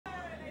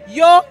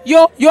Yo,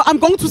 I'm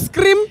going to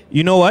scream.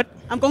 You know what?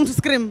 I'm going to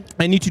scream.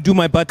 I need to do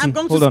my button. I'm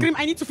going to scream.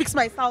 I need to fix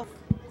myself.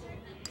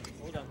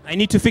 Hold on. I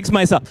need to fix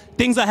myself.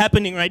 Things are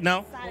happening right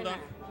now. Hold on.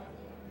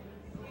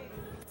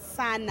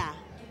 Sana.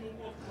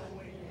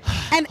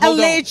 And a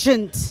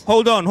legend.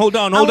 Hold on.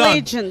 A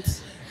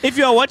legend. If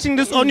you are watching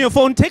this on your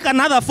phone, take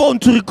another phone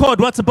to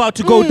record what's about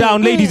to go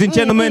down, ladies and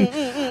gentlemen.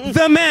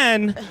 The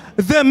man,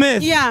 the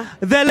myth,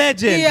 the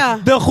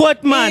legend, the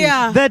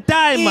Grootman, the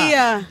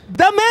timer,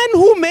 the man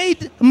who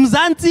made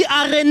Mzansi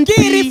R&B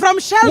Kiri from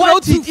Shell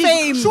Road to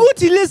Fame.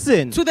 Shooty,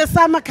 listen. To the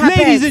summer carpet.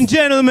 Ladies and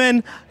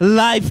gentlemen,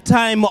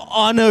 Lifetime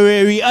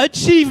Honorary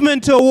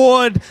Achievement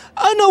Award,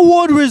 an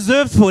award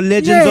reserved for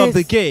legends of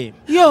the game.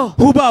 Yo.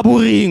 Hubabu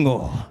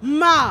Ringo.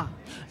 Ma.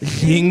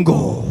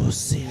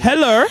 Lingozi.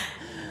 Hello.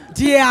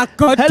 Dear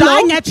God,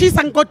 Grootman,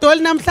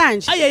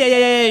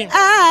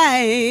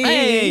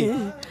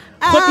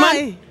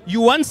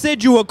 you once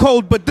said you were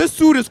cold, but this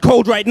suit is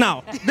cold right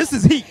now. This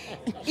is heat.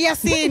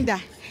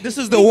 This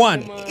is the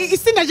one. No.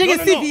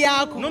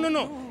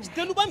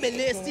 Still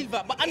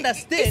silver, but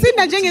understand.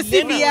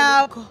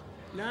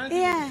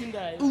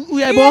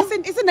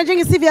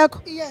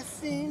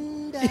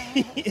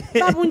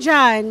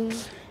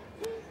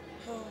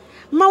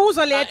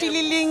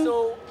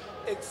 So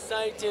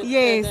excited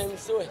and I'm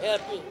so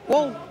happy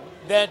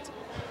that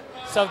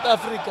South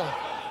Africa,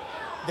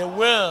 the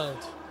world,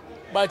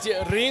 but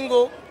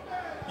Ringo,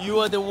 you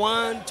are the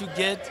one to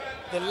get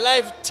the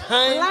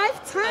Lifetime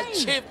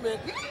Achievement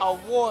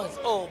Awards.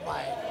 Oh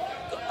my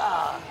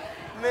God.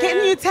 Man.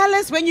 Can you tell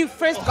us when you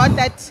first got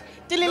that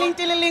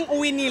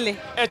winile?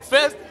 At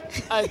first,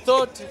 I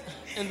thought,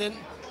 and then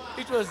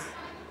it was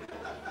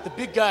the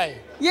big guy.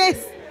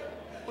 Yes.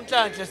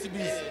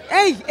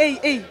 Hey.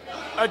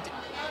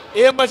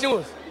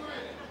 Machines.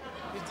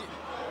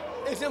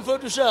 It's in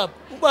Photoshop.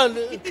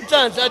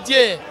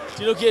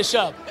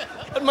 Sharp.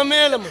 But my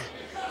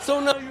so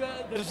now you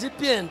are the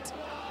recipient.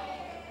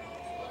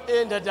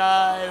 And that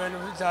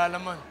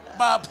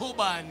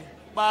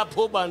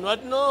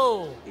what?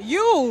 No.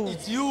 You.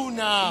 It's you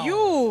now.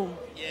 You.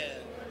 Yeah.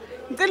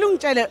 Lo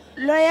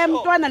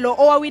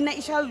owawina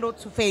i-Shell Road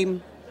to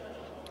Fame.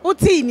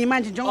 Uthini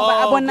manje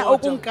njengoba abona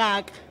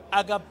okungaka?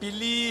 I can't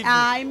believe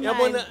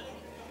it.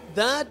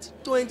 That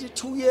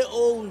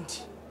 22-year-old.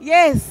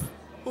 Yes.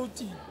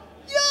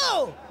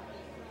 Yo!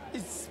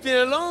 It's been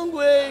a long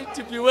way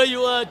to be where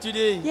you are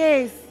today.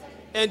 Yes.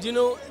 And you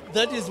know,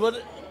 that is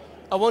what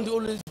I want to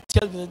always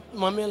tell you,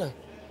 Mamela.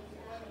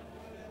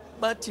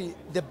 But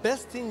the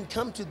best thing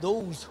comes to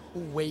those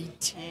who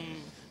wait.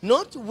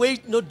 Not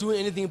wait, not do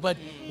anything, but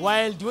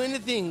while doing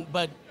anything,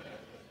 but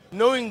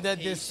knowing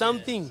that there's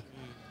something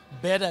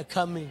better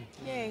coming.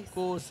 Yes.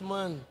 Course,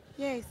 man.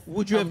 Yes.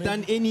 Would you have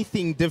done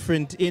anything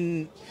different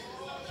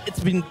it's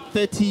been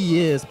 30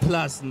 years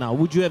plus now.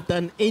 Would you have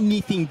done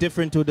anything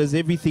different, or does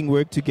everything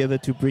work together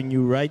to bring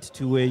you right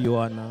to where you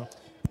are now?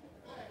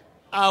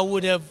 I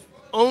would have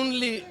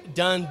only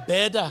done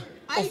better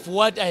of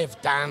what I have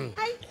done.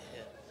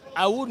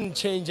 I wouldn't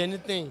change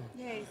anything.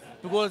 Yes.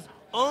 Because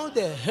all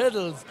the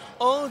hurdles,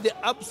 all the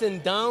ups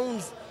and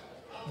downs,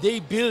 they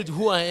build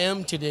who I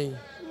am today.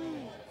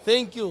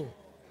 Thank you.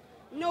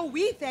 No,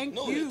 we thank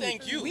you. We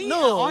thank you. We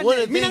no, are I'm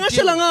thanking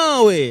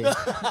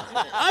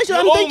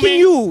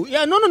you.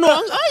 Yeah, no.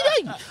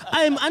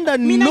 I am under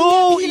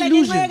no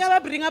illusion. Yes,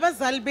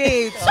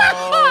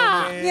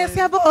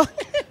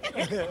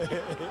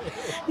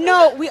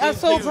 no, we are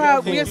so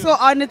proud. We are so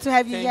honored to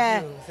have you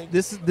here.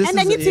 This and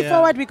then it's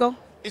forward we go.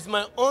 It's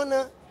my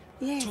honor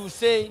to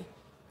say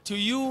to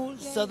you,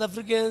 South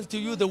Africans, to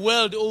you, the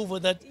world over,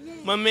 that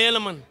Mamela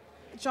man,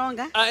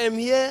 I am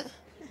here.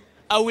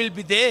 I will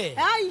be there.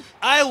 Aye.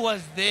 I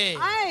was there.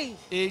 Aye.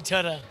 That's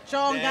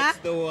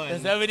the one.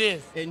 That's how it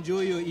is.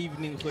 Enjoy your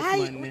evening,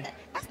 Grootman.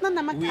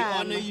 We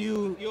honor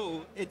you.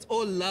 Yo, it's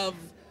all love.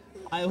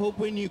 I hope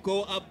when you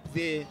go up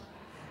there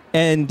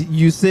and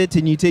you sit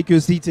and you take your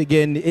seat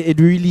again, it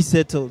really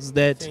settles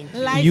that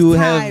you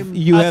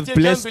have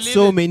blessed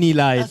so many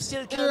lives.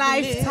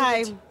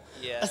 Lifetime.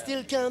 I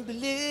still can't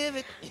believe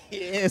it.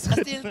 Yes.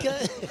 I still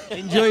can't.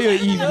 Enjoy your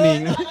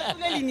evening.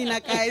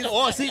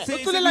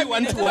 say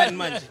one-to-one,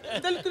 man.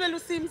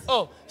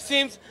 Oh,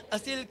 Simz, I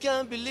still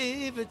can't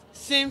believe it.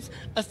 Simz,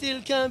 I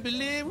still can't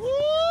believe.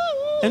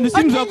 And the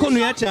Simz are going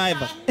to chive.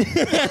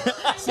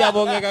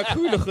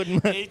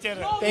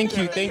 Thank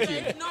you.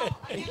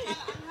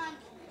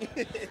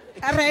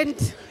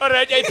 Rent. All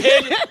right, I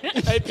paid.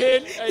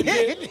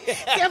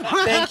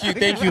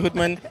 Thank you,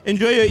 Grootman.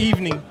 Enjoy your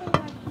evening.